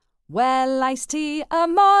Welais ti y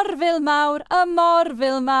Morfil Mawr, y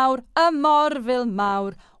Morfil Mawr, y Morfil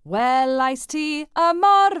Mawr. Welais ti y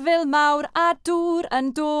Morfil Mawr a dŵr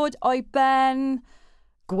yn dod o'i ben.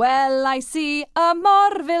 Gwelais i y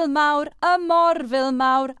Morfil Mawr, y Morfil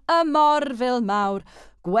Mawr, y Morfil Mawr.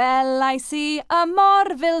 Gwelais i y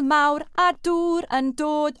Morfil Mawr a dŵr yn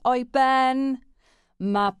dod o'i ben.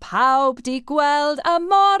 Mae pawb di gweld y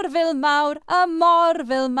Morfil Mawr, y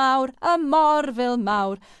Morfil Mawr, y Morfil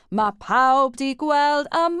Mawr. Mae pawb di gweld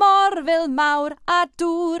y Morfil Mawr a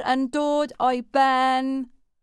dŵr yn dod o'i ben.